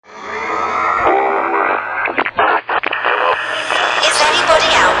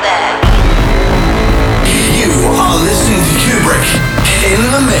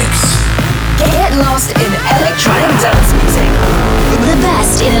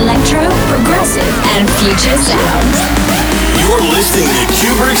and future sounds. You're listening to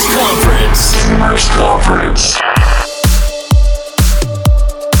Cuebrick's Conference. Cuebrick's Conference.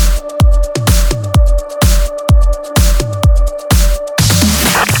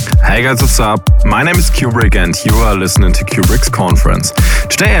 Hey guys, what's up? My name is Cuebrick and you are listening to Cuebrick's Conference.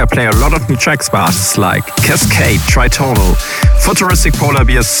 Today I play a lot of new tracks by artists like Cascade, Tritonal, Futuristic Polar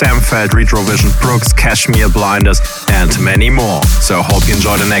Bears, Samfeld, Retrovision, Brooks, Cashmere Blinders, and many more. So hope you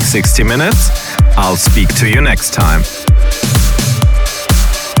enjoy the next 60 minutes. I'll speak to you next time.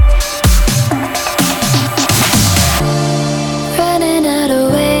 Running out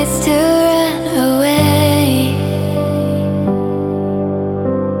of ways to run away.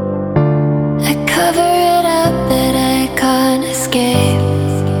 I cover it up, but I can't escape.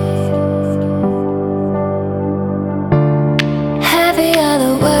 Heavy are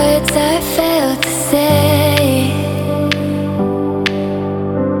the words I failed to say.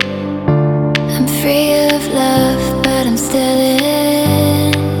 I'm free of love, but I'm still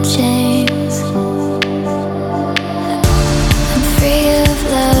in chains. I'm free of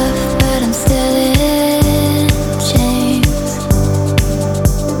love, but I'm still in chains.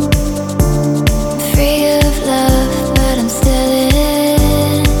 I'm free of love, but I'm still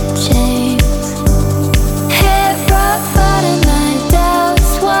in chains. Hit rock bottom, my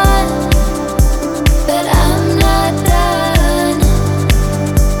doubts won, but I'm not done.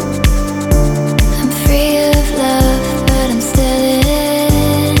 I'm free of love, but I'm still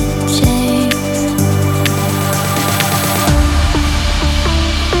in chains.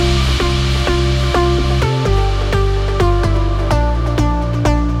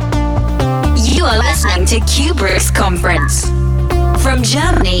 You are listening to Cuebrick's Conference. From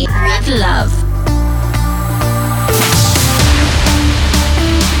Germany with love.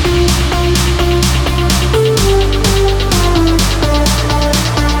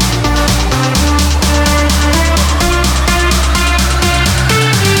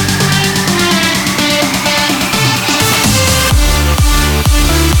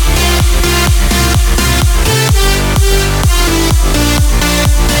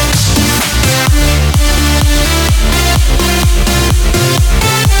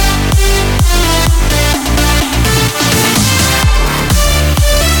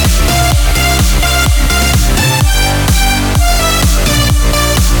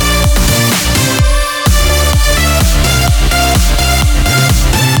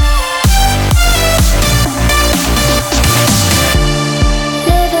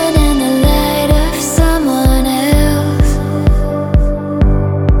 Living in the light of someone else.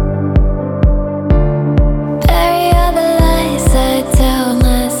 Bury all the lies I tell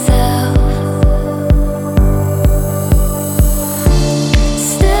myself.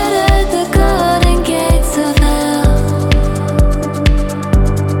 Stood at the golden gates of hell.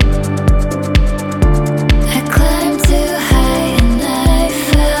 I climbed too high and I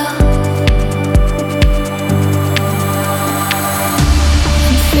fell.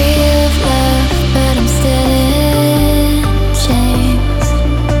 I'm free of love, but I'm still in chains.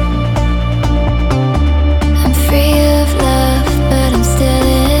 I'm free of love, but I'm still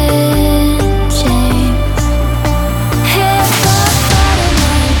in chains. Hit rock bottom,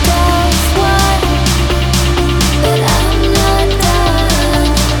 my doubts won, but I'm not done.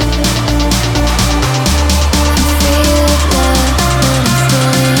 I'm free of love, but I'm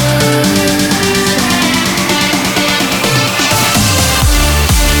still in chains.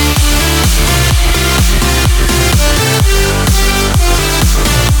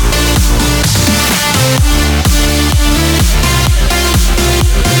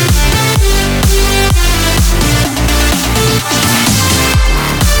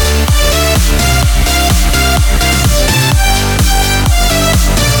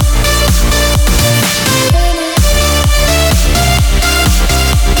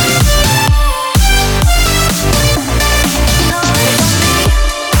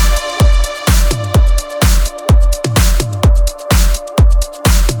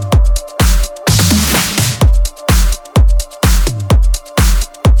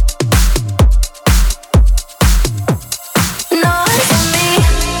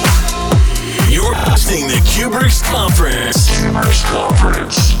 You're listening to Cuebrick's Conference. Cuebrick's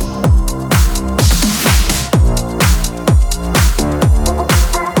Conference.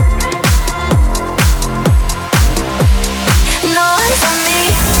 Noise on me.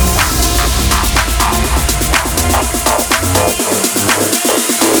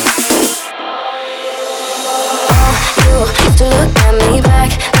 You used to look at me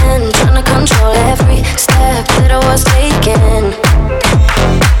back then, trying to control every step that I was taking.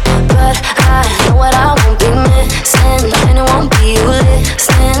 But I know what I won't be missing, and it won't be you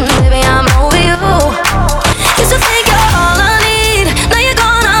listening. Baby, I'm over you.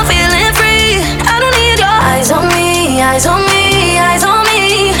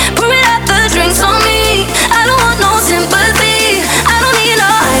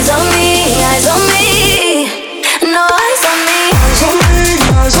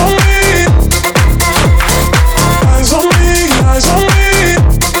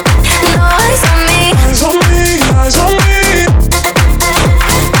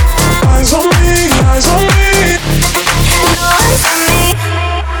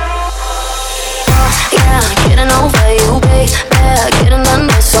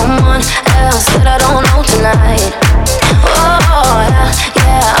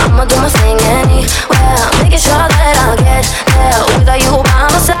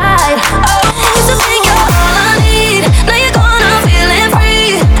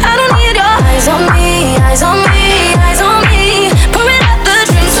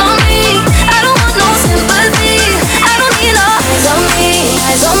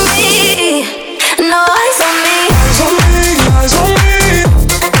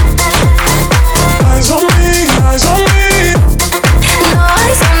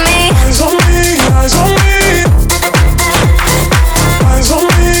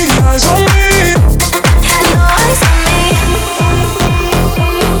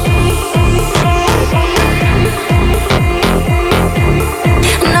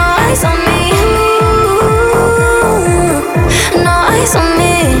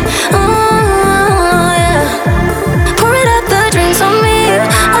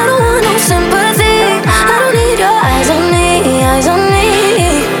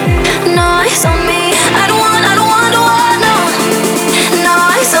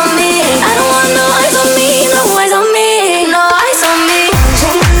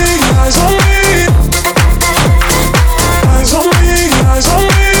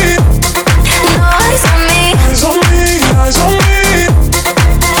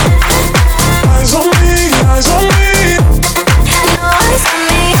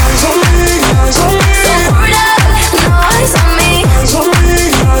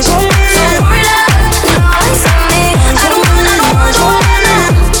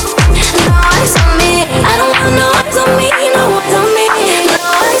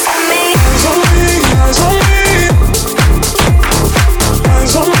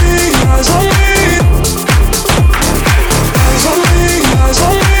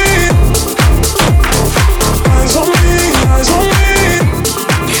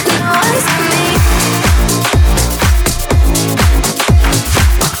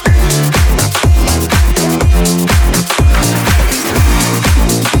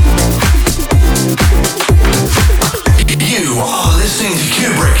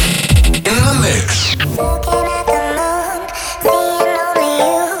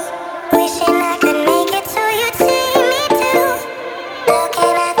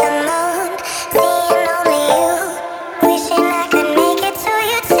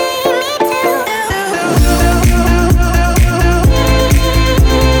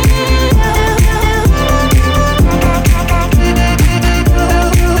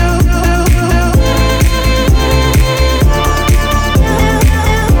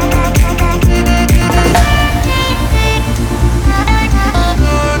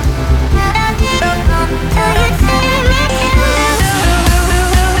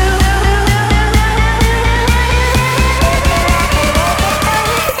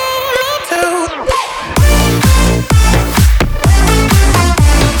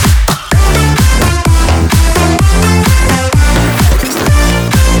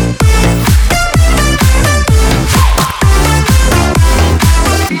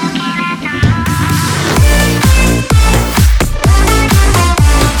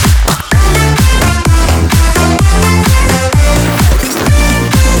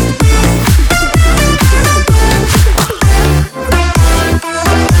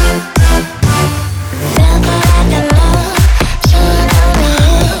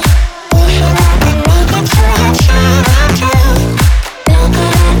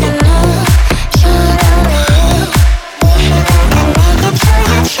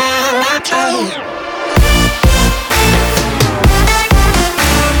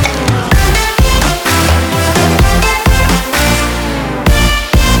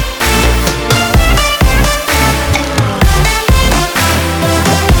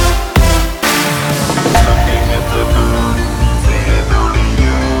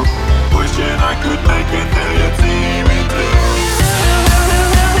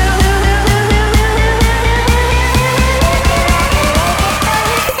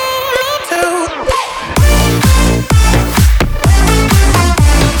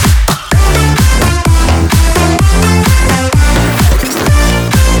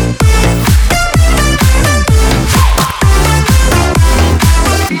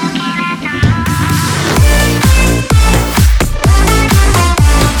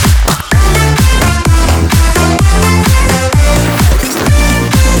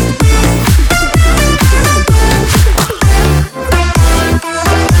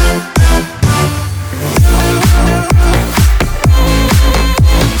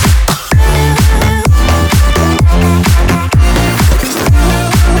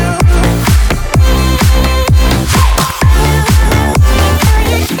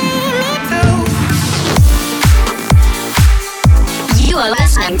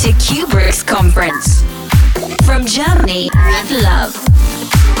 to Cuebrick's conference. From Germany, with love.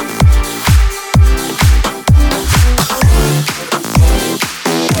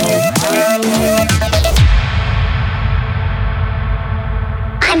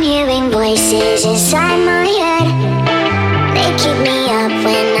 I'm hearing voices inside my head. They keep me up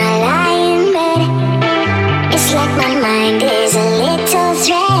when I lie in bed. It's like my mind is a little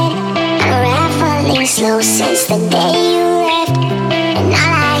thread, unraveling slow since the day you left. And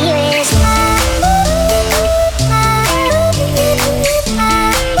all I hear is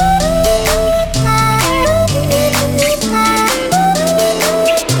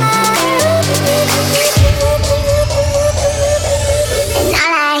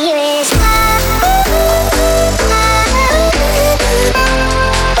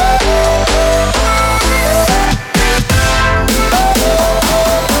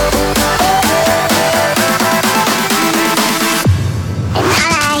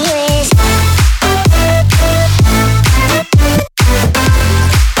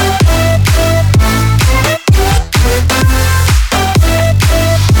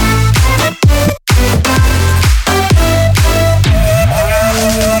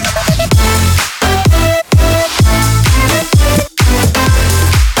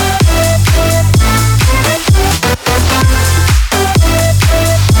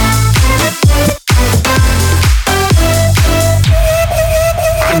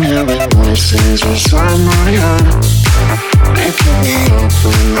voices inside my head. They keep me up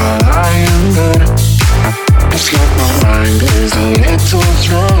when I lie in bed. It's like my mind is a little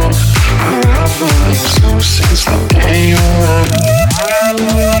thread, unraveling slow since the day you left.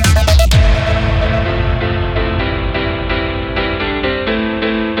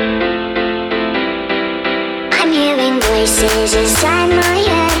 I'm hearing voices inside my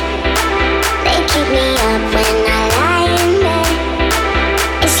head. They keep me up when I lie in bed.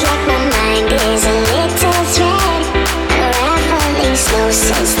 It's like my mind is a little thread, unraveling slow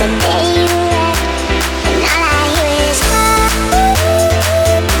since the day you left. And all I hear is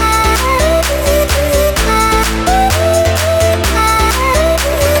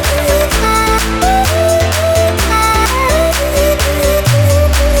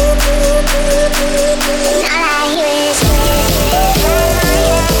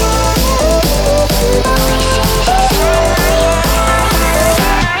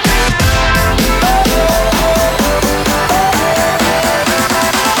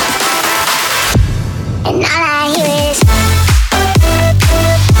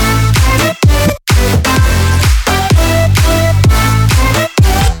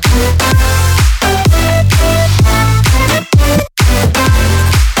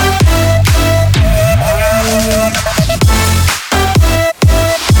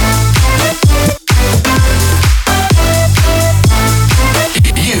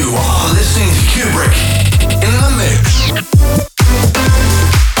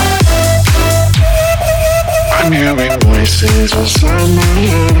voices inside my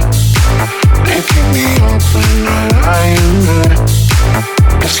head. They keep me up when I lie in bed.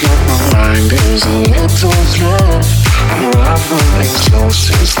 It's like my mind is a little thread, unraveling slow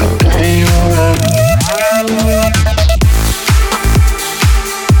since the day you left.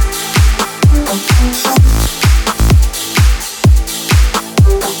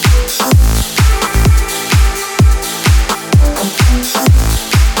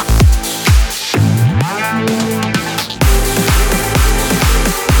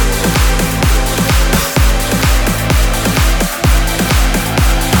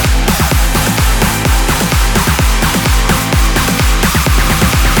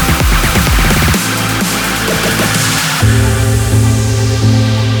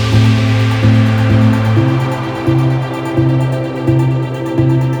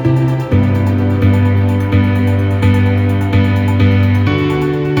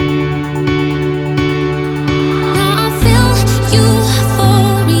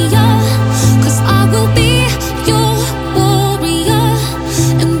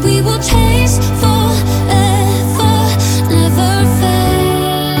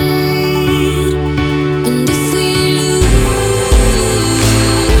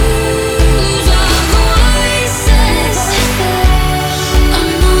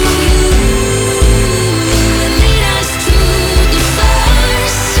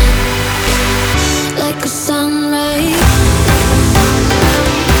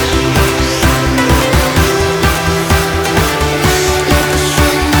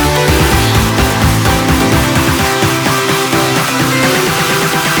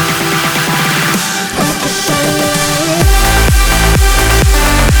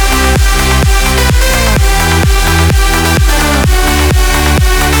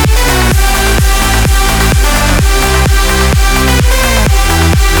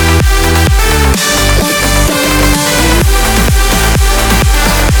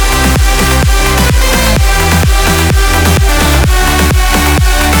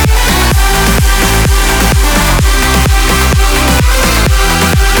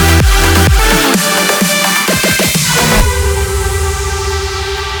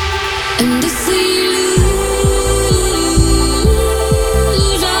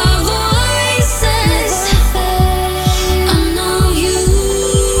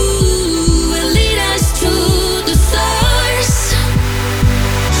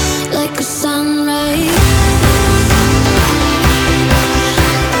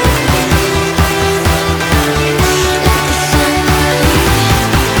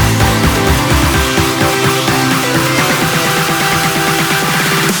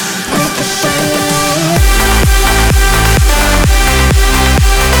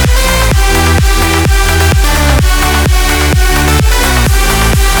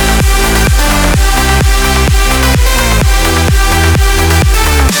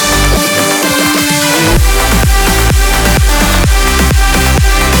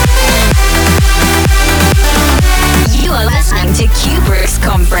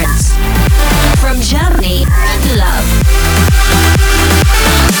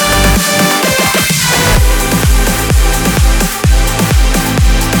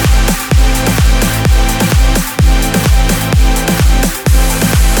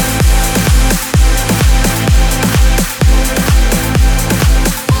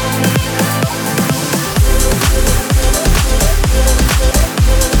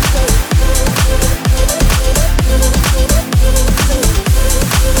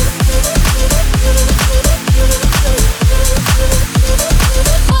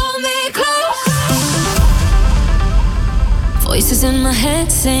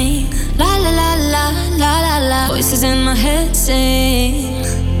 sing. La la la la la la la. Voices in my head sing.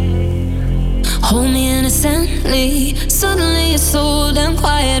 Hold me innocently. Suddenly it's so damn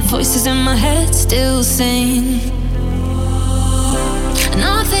quiet. Voices in my head still sing. And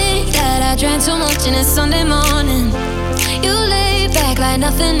I think that I drank too much and it's Sunday morning. You lay back like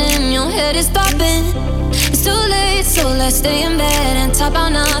nothing in your head is popping. It's too late, so let's stay in bed and talk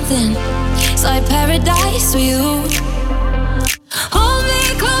about nothing. It's like paradise with you. Hold me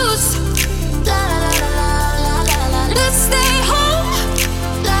close. La la la la la la la. Let's stay home.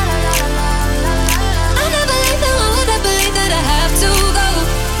 La la la la la la. I never leave, no one would I believe that I have to go.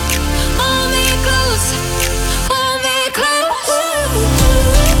 Hold me close. Hold me close.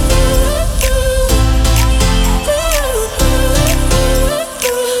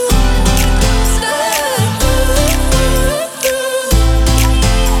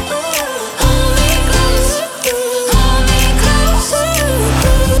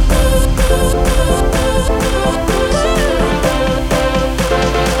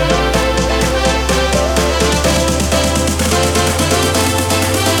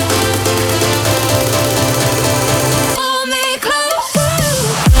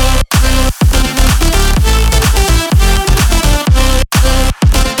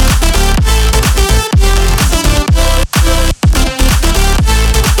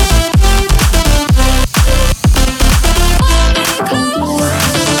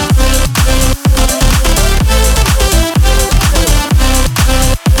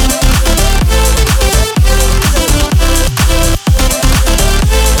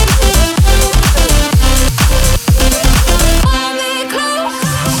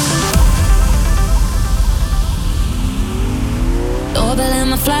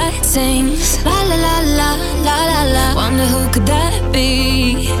 Sings la la la la la la la. Wonder who could that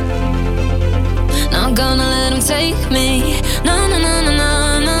be? Not gonna let him take me. No no no no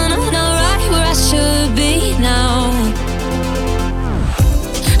no no no no. Right where I should be now.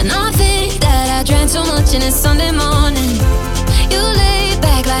 And I think that I drank too much and it's Sunday morning. You lay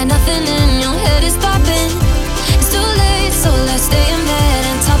back like nothing in your head is popping. It's too late, so let's stay in bed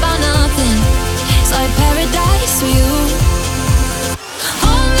and talk about nothing. It's like paradise with you.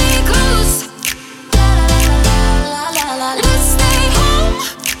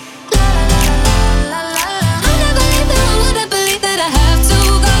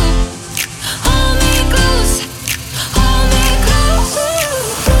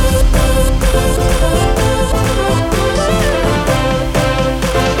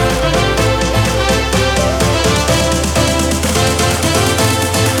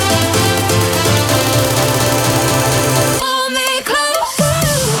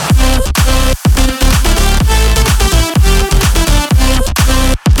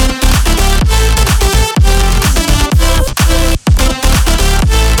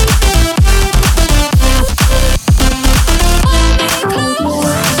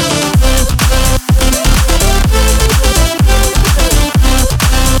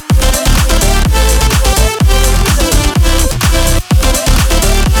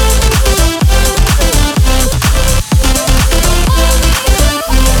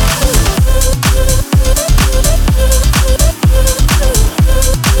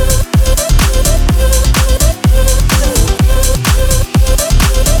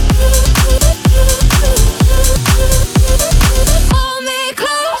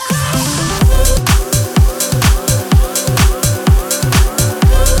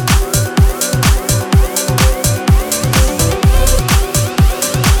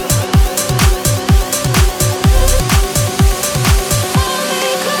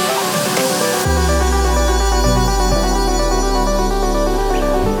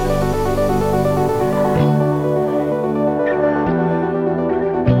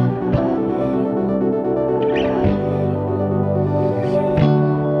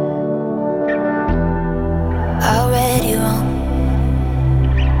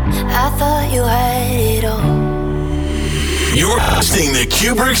 hosting the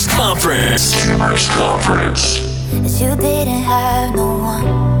Cuebrick's Conference. You didn't have no one,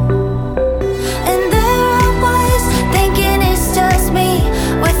 and there I was thinking it's just me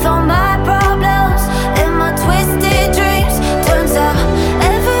with all my problems and my twisted dreams. Turns out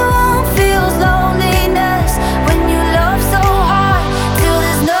everyone feels loneliness when you love so hard till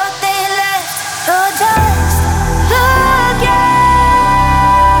there's nothing left. You're just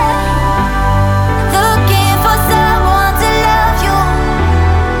looking for someone to love you,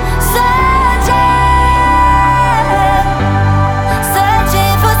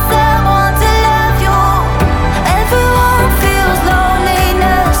 searching for someone to love you. Everyone feels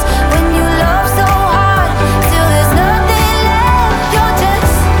loneliness when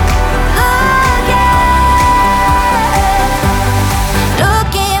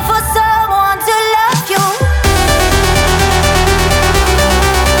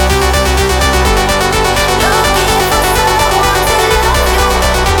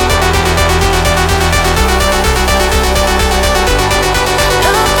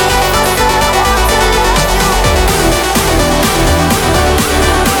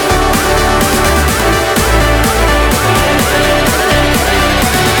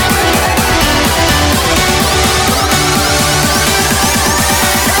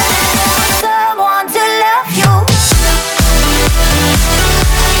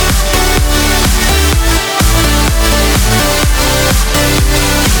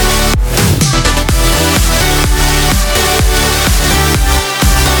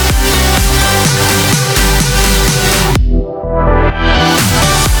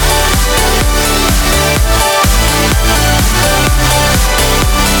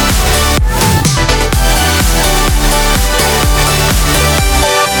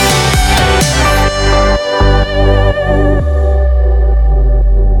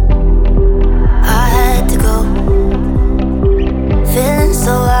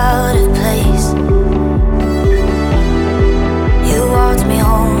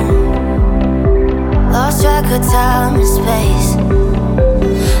time and space.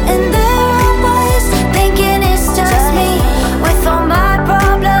 And there I was, thinking it's just me, with all my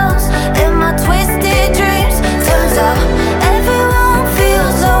problems and my twisted dreams. Turns out everyone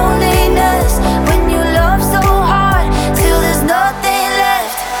feels loneliness when you love so hard till there's nothing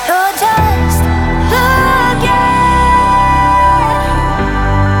left. You're just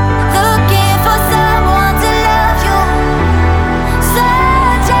looking for someone to love you,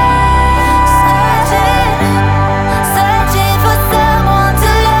 searching for someone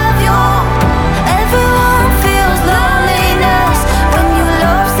to love you. Everyone feels loneliness when you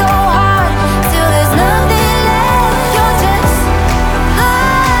love so hard till there's nothing left. You're just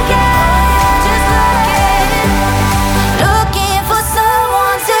looking for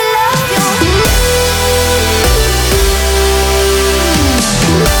someone to love you.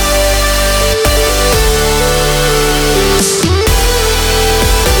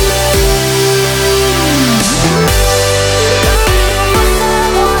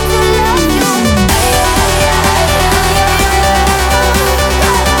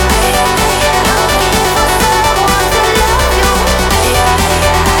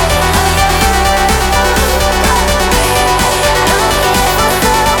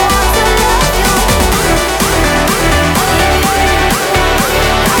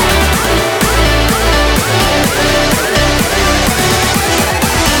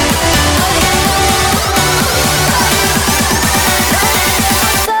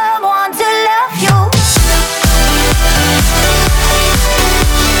 Someone to love you.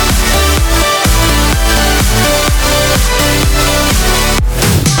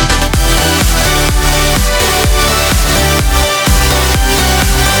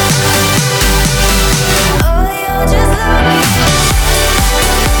 Oh, you're just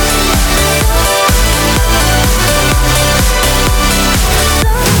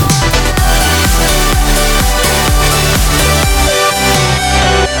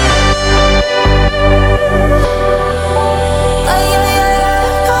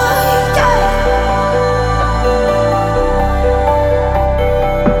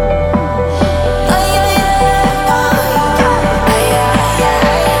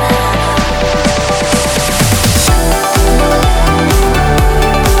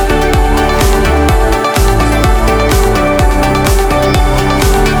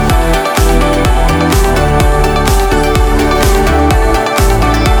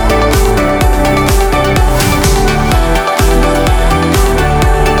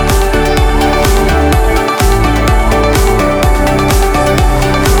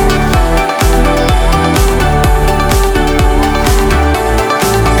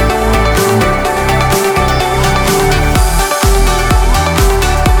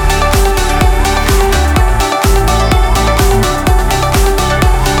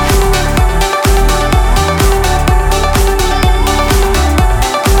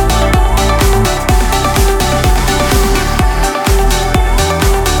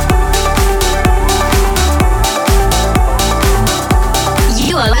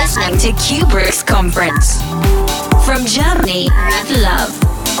You are listening to Cuebrick's Conference. From Germany with love.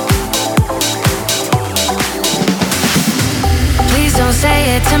 Please don't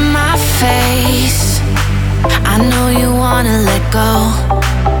say it to my face. I know you wanna let go.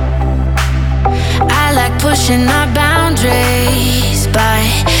 I like pushing our boundaries, but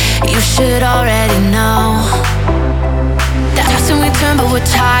you should already know that toss and we turn but we're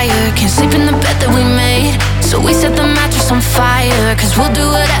tired. Can't sleep in the bed that we made, so we set the mattress on fire. Cause we'll do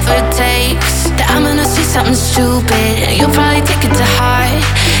whatever it takes. That I'm gonna say something stupid and you'll probably take it to heart.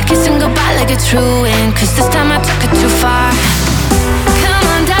 Kissing goodbye like it's ruined, cause this time I took it too far. Come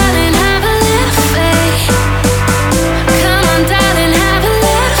on darling, have a little faith. Come on darling, have a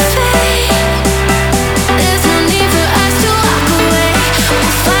little faith. There's no need for us to walk away.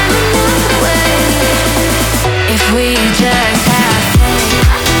 We'll find another way if we just have faith.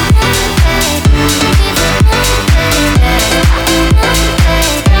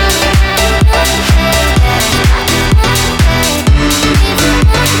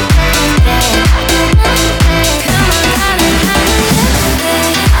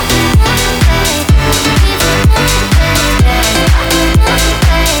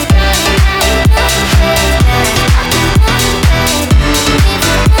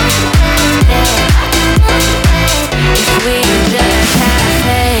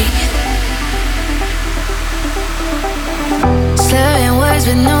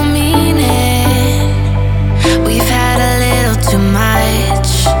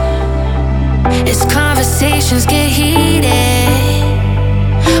 Conversations get heated.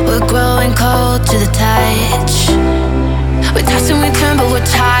 We're growing cold to the touch. We toss and we turn but we're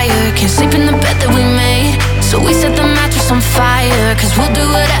tired. Can't sleep in the bed that we made, So we set the mattress on fire, cause we'll do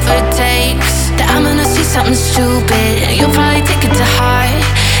whatever it takes. That I'm gonna see something stupid, and you'll probably take it to heart.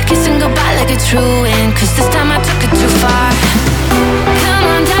 Kissing goodbye like it's ruined, cause this time I took it too far. Come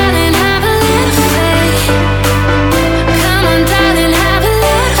on, darling, have a little faith. Come on, darling, have a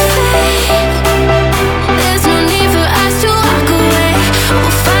little faith. There's no need for us to walk away.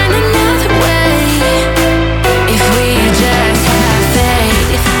 We'll find another way. If we just have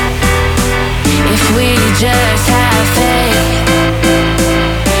faith. If we just have faith.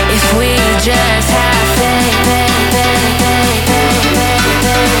 If we just have faith.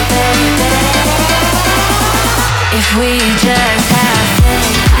 If we just have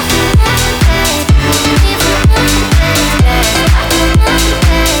faith.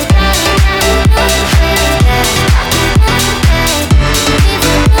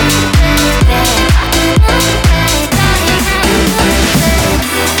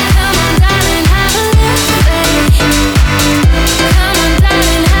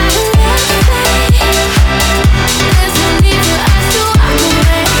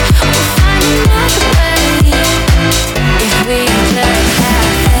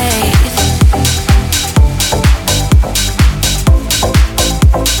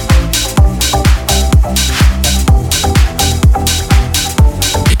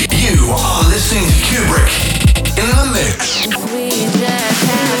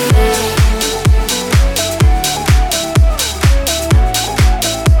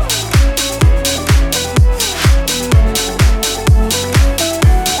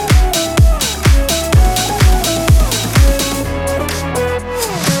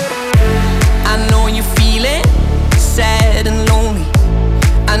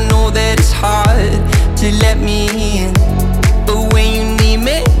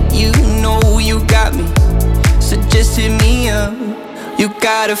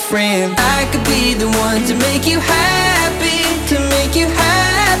 A friend. I could be the one to make you happy, to make you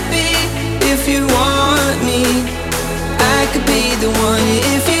happy if you want me. I could be the one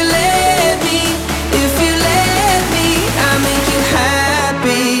if you let me, if you let me, I'll make you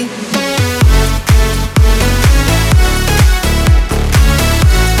happy.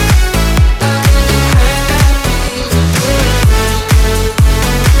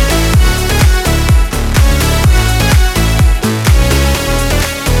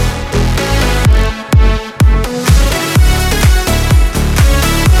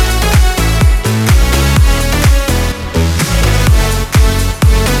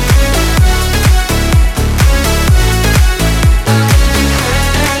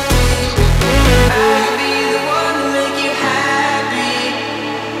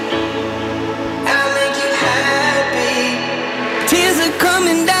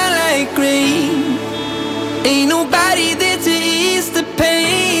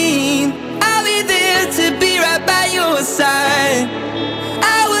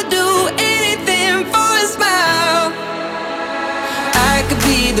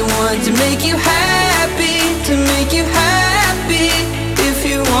 To make you happy, to make you happy if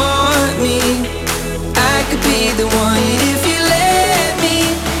you want me. I could be the one if you let me,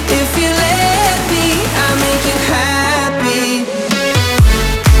 if you let me, I'll make you happy.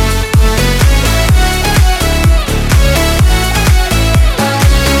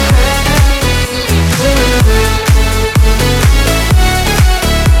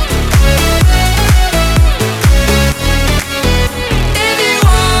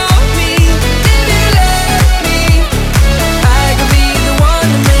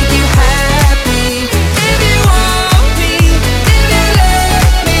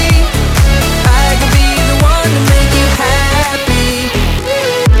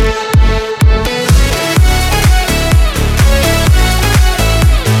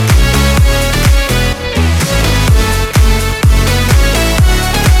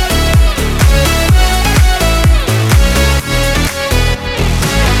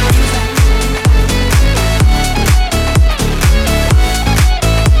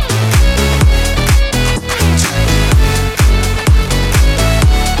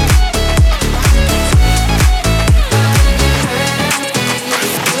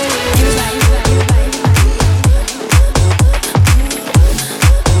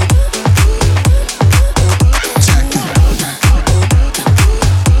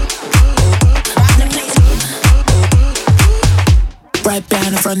 Right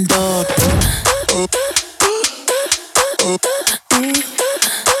behind the front door.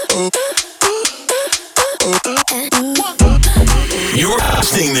 You're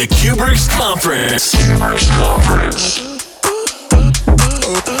hosting the Cuebrick's Conference.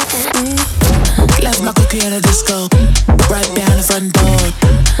 Left my cookie at a disco. Right behind the front door.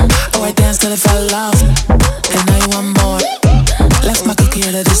 Oh, I danced till I fell off.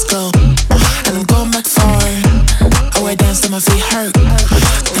 the disco, and I'm going back far. Oh, I dance till my feet hurt, and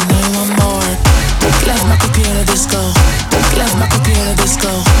I want more. Left my cookie at the disco, left my cookie at the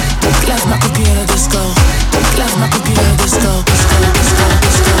disco, left my cookie at the disco, left my cookie at the disco, disco, disco,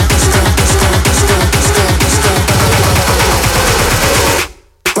 disco, disco, disco, disco, disco, disco.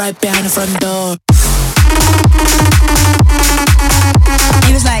 Right behind the front door.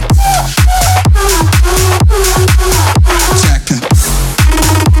 He was like, check it.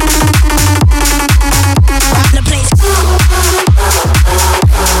 Rock the place.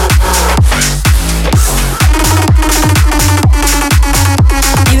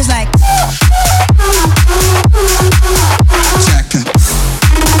 He was like, check it.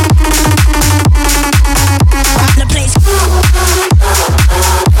 Rock the place.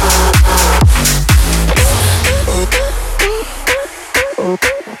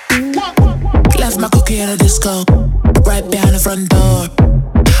 Left my cookie at a disco, right behind the front door.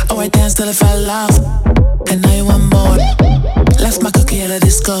 Oh, I danced till I fell off, and now you want more. Left my cookie at a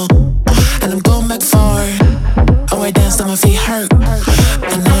disco, and I'm going back far. Oh, I danced till my feet hurt,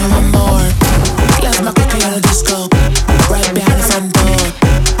 and now you want more. Left my cookie at a disco, right behind the front door.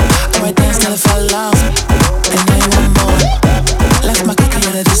 Oh, I danced till I fell off, and now you want more. Left my cookie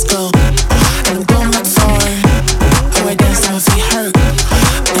at a disco, and I'm going back far. Oh, I danced till my feet hurt,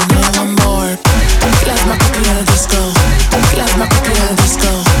 and now you want more. Left my cookie at a disco, left my cookie at a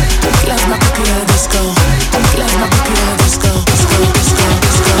disco, left my cookie at a disco, left my cookie at a disco, disco, disco,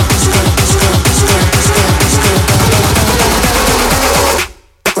 disco, disco, disco, disco, disco, disco.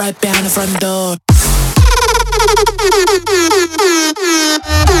 Right behind the front door.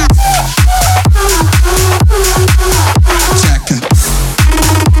 Check it.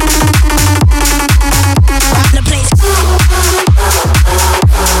 Rock the place.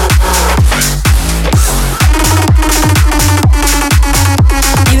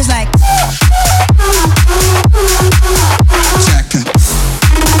 He was like, check it.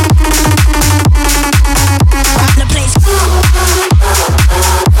 Rock the place.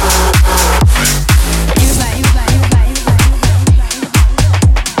 He was like,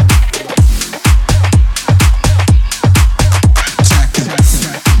 check it.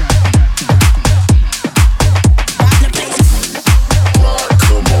 Rock the place. Rock,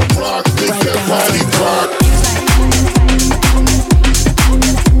 come on, rock, make that body rock.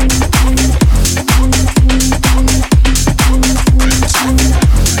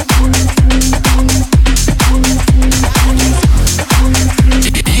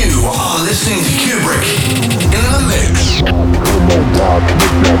 You are listening to Cuebrick in the mix. Come on, rock,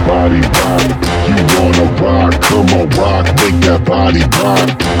 make that body rock. You wanna rock, come on, rock, make that body rock.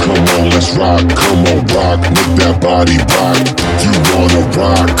 Come on, let's rock, come on, rock, make that body rock. You wanna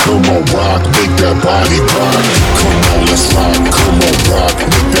rock, come on, rock, make that body rock. Come on, let's rock, come on, rock,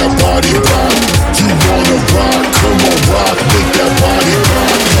 make that body rock. You wanna rock, come on, rock, make that body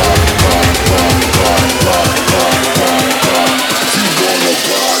rock. Rock, rock, rock, rock, rock, rock, rock, rock. You wanna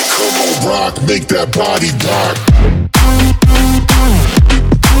rock, come on, rock, make that body rock.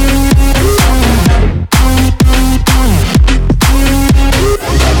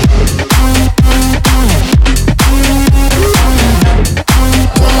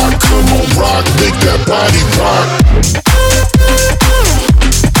 Rock, come on, rock, make that body rock.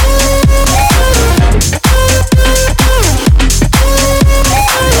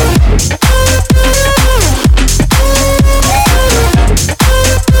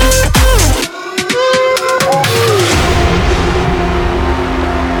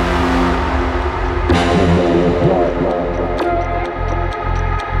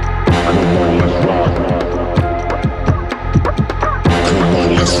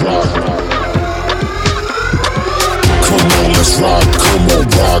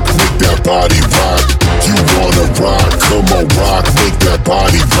 Body rock, you wanna rock, come on rock, make that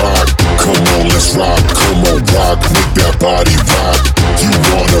body rock. Come on, let's rock, come on rock, make that body rock. You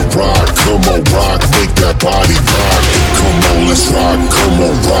wanna rock, come on rock, make that body rock. Come on, let's rock, come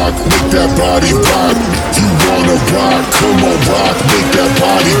on rock, make that body rock. You wanna rock, come on rock, make that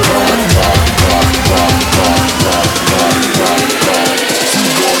body rock. Rock, rock, rock, rock, rock, rock, rock, rock. You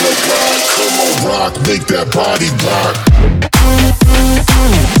wanna rock, come on rock, make that body rock.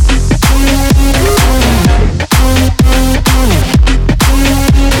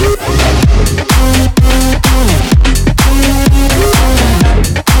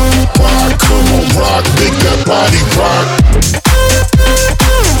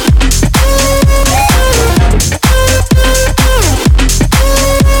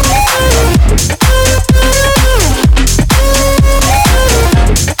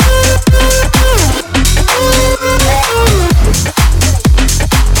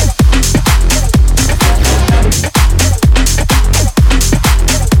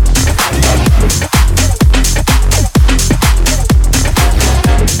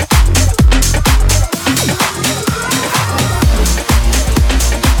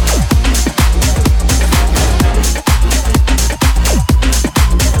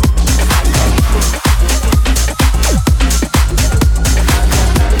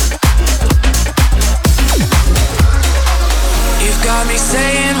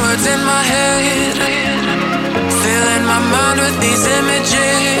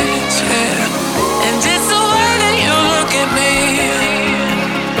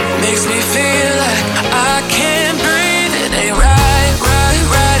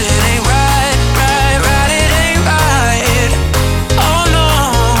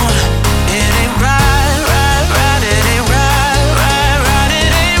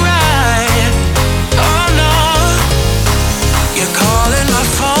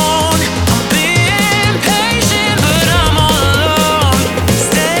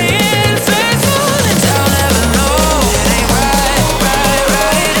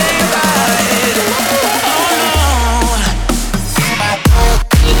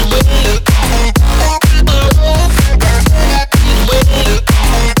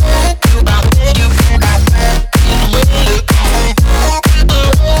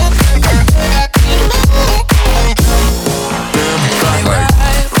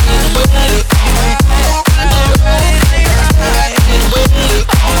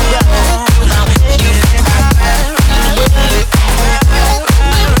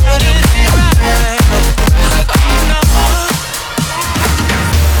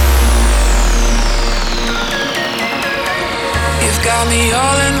 got me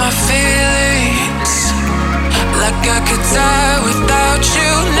all in my feelings, like I could die without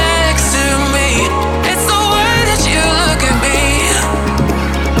you next to me. It's the way that you look at me,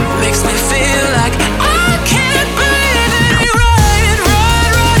 makes me feel like I can't breathe. It ain't right,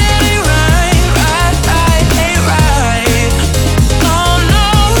 right, right. It ain't right, right, right. Ain't right. Oh no,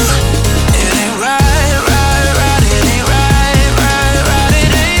 it ain't right, right, right. It ain't right, right, right.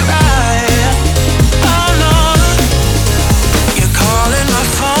 It ain't right. Oh no, you're calling my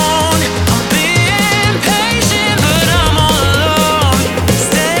phone. I'm being patient, but I'm all alone.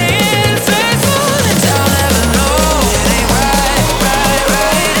 Staying faithful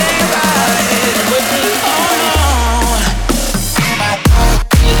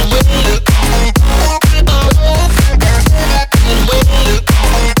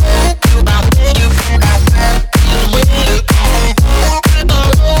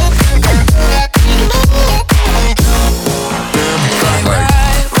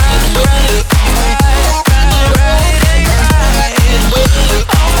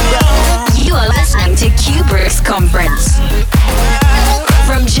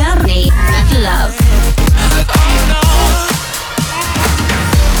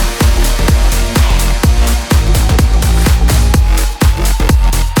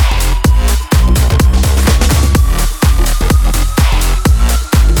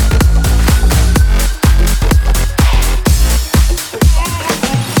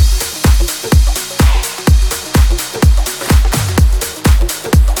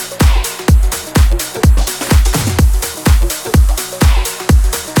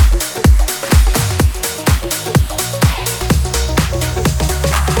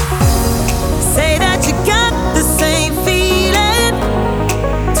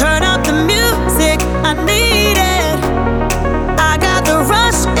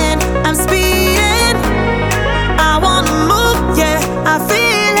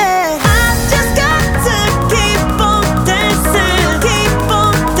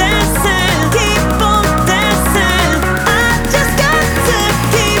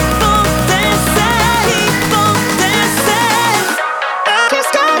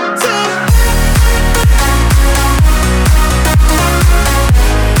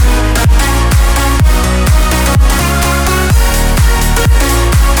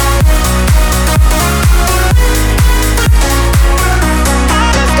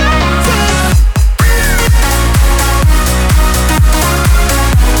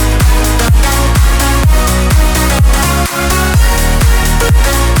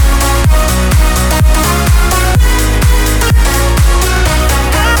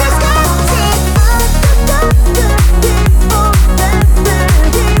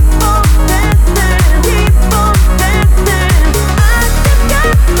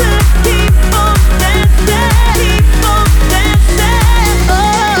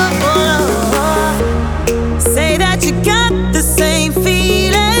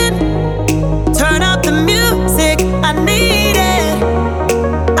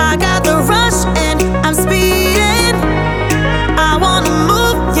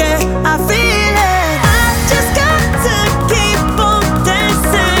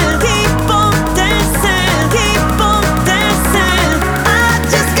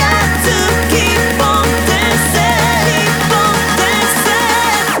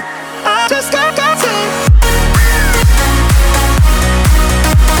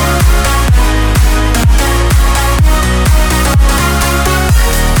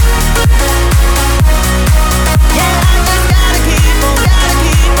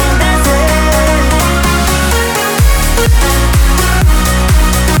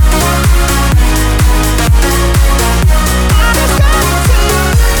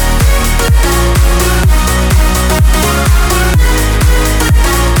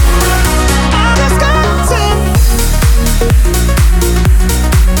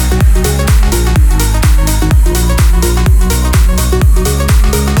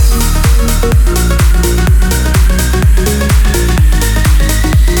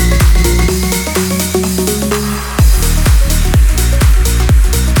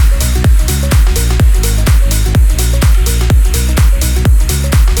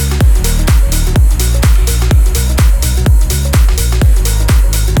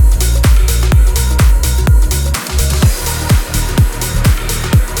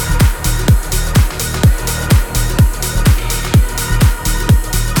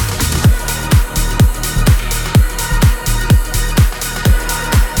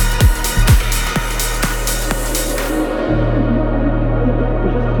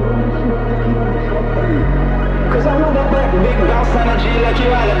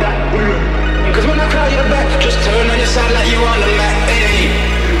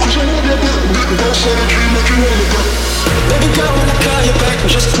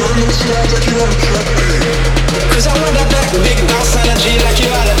Cause I want that back, big bounce energy like you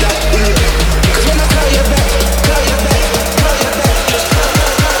all of that. Cause when I call you back, call you back, call you back, just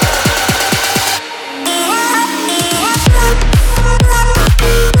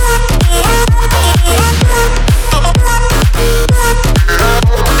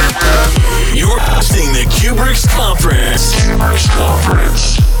You're hosting the Cuebrick's Conference. Cuebrick's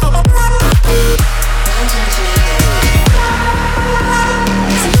Conference.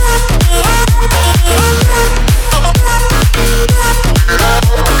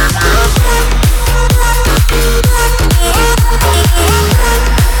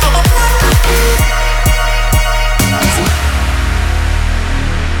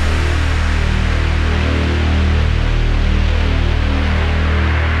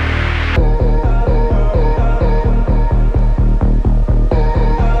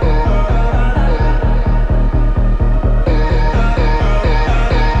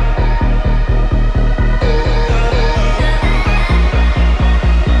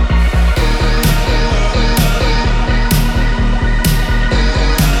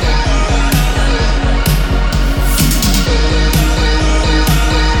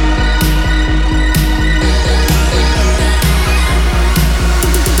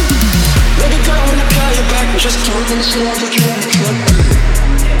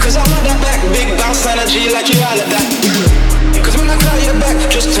 Cause I want that back, big bounce energy like you all of that. Cause when I call you back,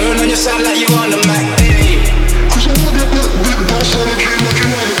 just turn on your side like you on the Mac. Hey. Cause I want that back, big bounce energy like you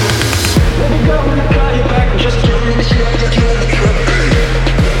all of that. Baby girl, when I call you back, just turn on your side like you on the track.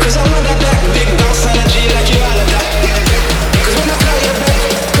 Cause I want that back, big bounce energy like you all of that. Cause when I call you back,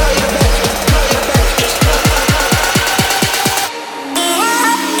 call you back, call you back, just turn on your side.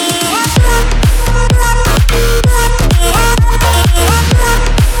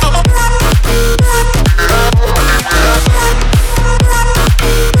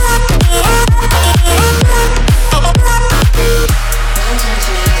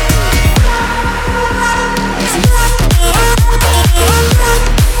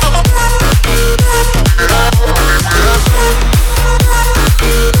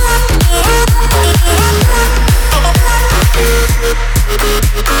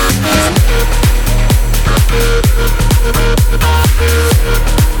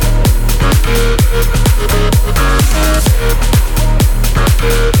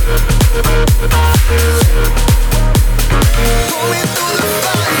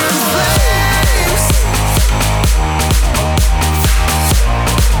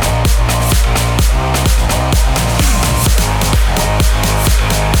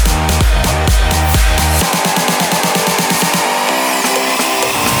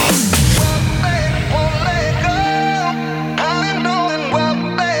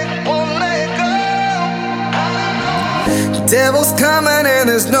 Devil's coming and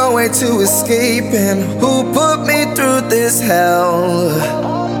there's no way to escape. And who put me through this hell?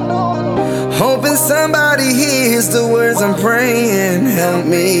 Hoping somebody hears the words I'm praying. Help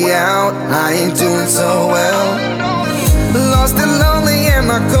me out, I ain't doing so well. Lost and lonely and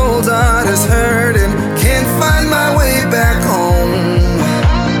my cold heart is hurting. Can't find my way back home.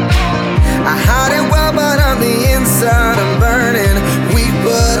 I hide it well but on the inside I'm burning. Weak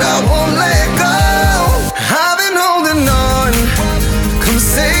but I won't let go. I've been holding on, come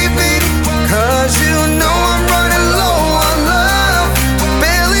save me, cause you know I'm running low on love.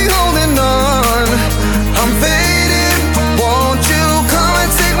 Barely holding on, I'm fading. Won't you come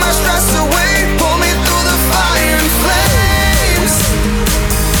and take my stress away? Pull me through the fire and flames.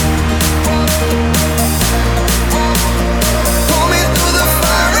 Pull me through the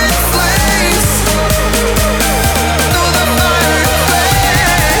fire and flames. Through the fire and flames.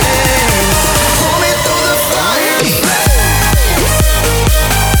 Pull me through the fire and flames.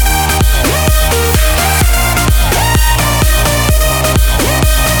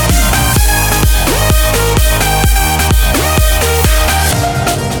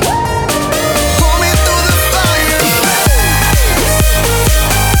 Pull me through the fire and flames.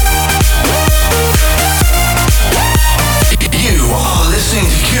 You are listening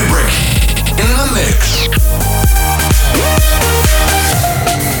to Cuebrick in the mix.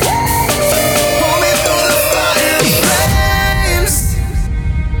 Pull me through the fire and flames.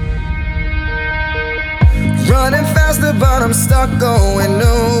 Running faster, but I'm stuck going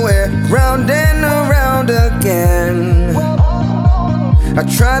nowhere. Round and around again. I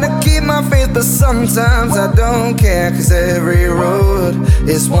try to keep my faith, but sometimes I don't care. Cause every road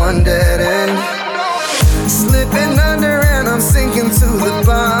is one dead end. Slipping under and I'm sinking to the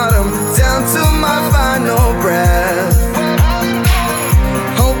bottom. Down to my final breath.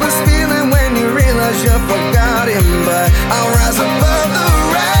 Hope is feeling when you realize you're forgotten. But I'll rise above the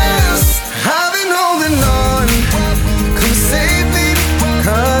rest.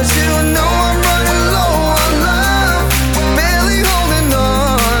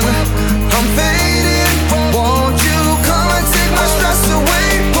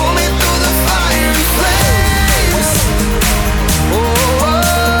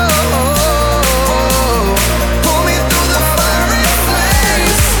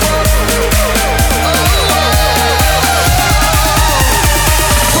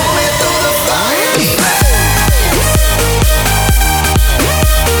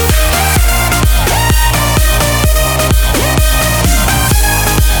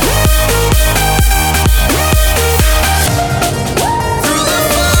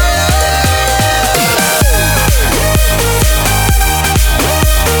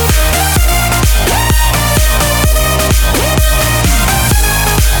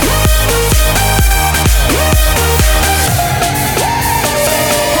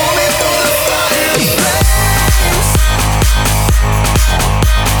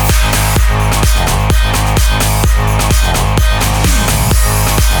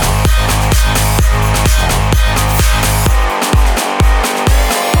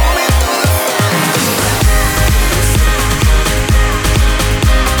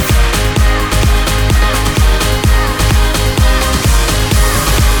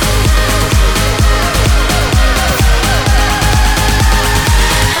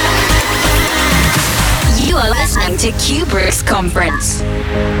 to Cuebrick's conference.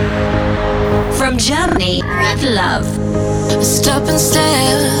 From Germany, love. I stop and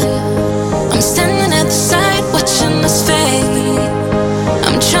stare. I'm standing at the side, watching us fade.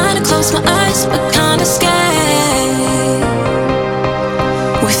 I'm trying to close my eyes, but kinda scared.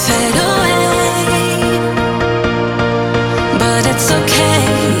 We fade away, but it's okay.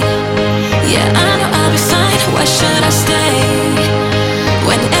 Yeah, I know I'll be fine. Why should I stay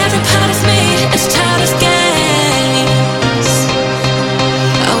when every part of me is tired of games?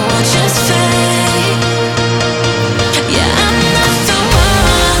 I watch us fade. Yeah, I'm not the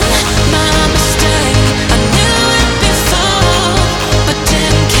one. My mistake. I knew it before, but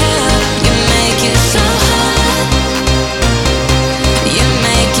didn't care. You make it so hard. You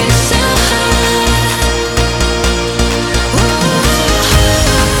make it so hard.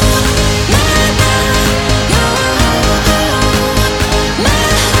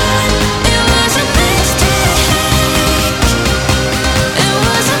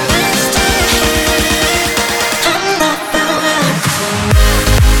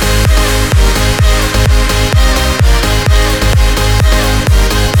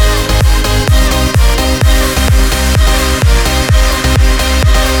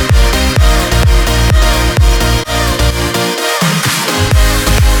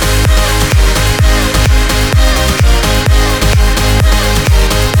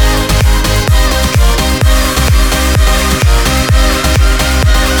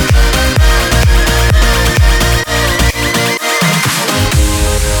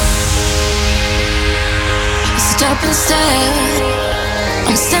 Stop and stare.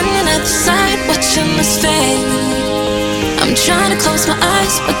 I'm standing at the side, watching us fade. I'm trying to close my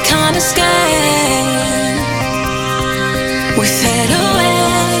eyes, but kinda scared. We fade away,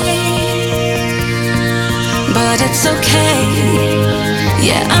 but it's okay.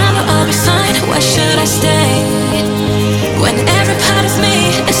 Yeah, I know I'll be fine. Why should I stay when every part of me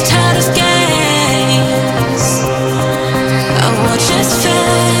is tired of games? I watch us fade.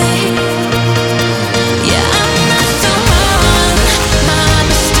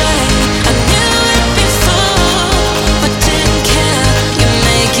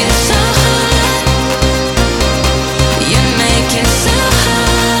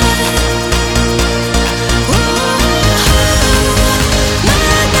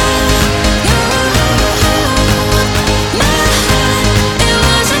 It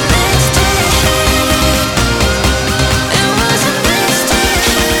wasn't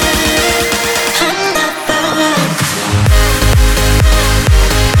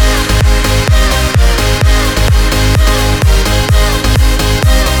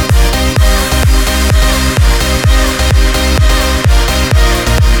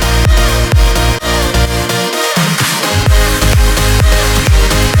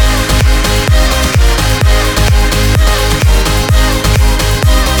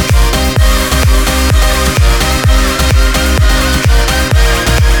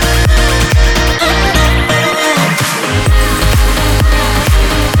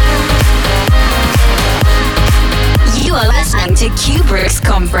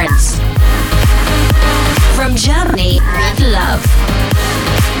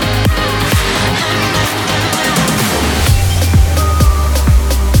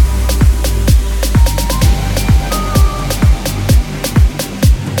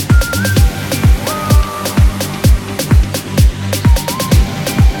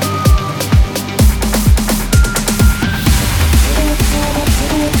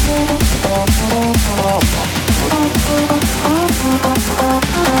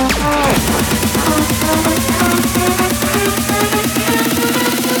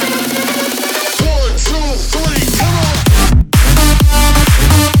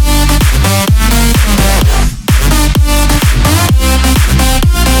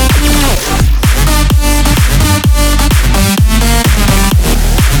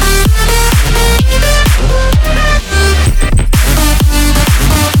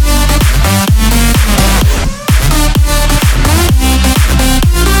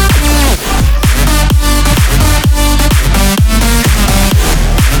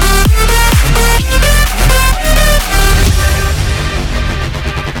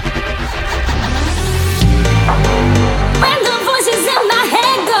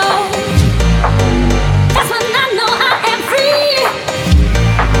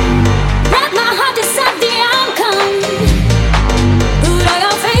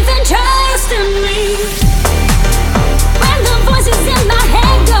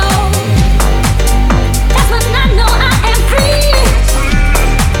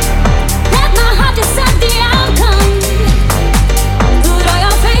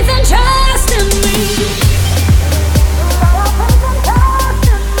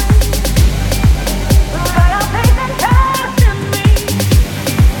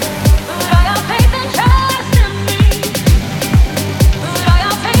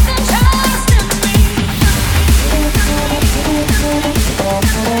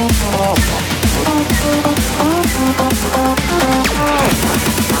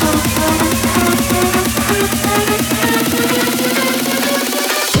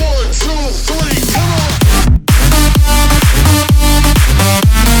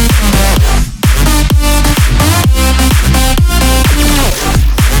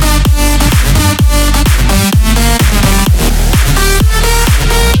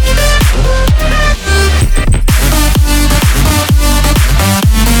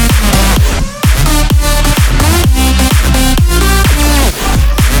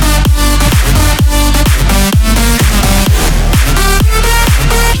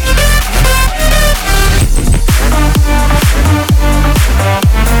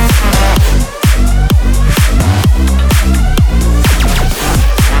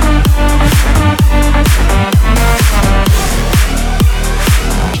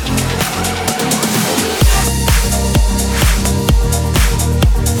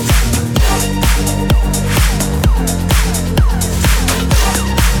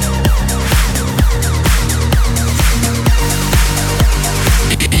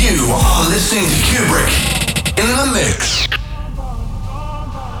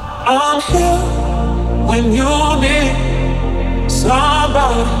here when you need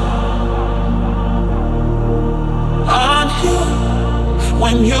somebody. I'm here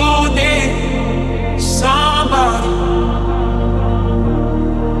when you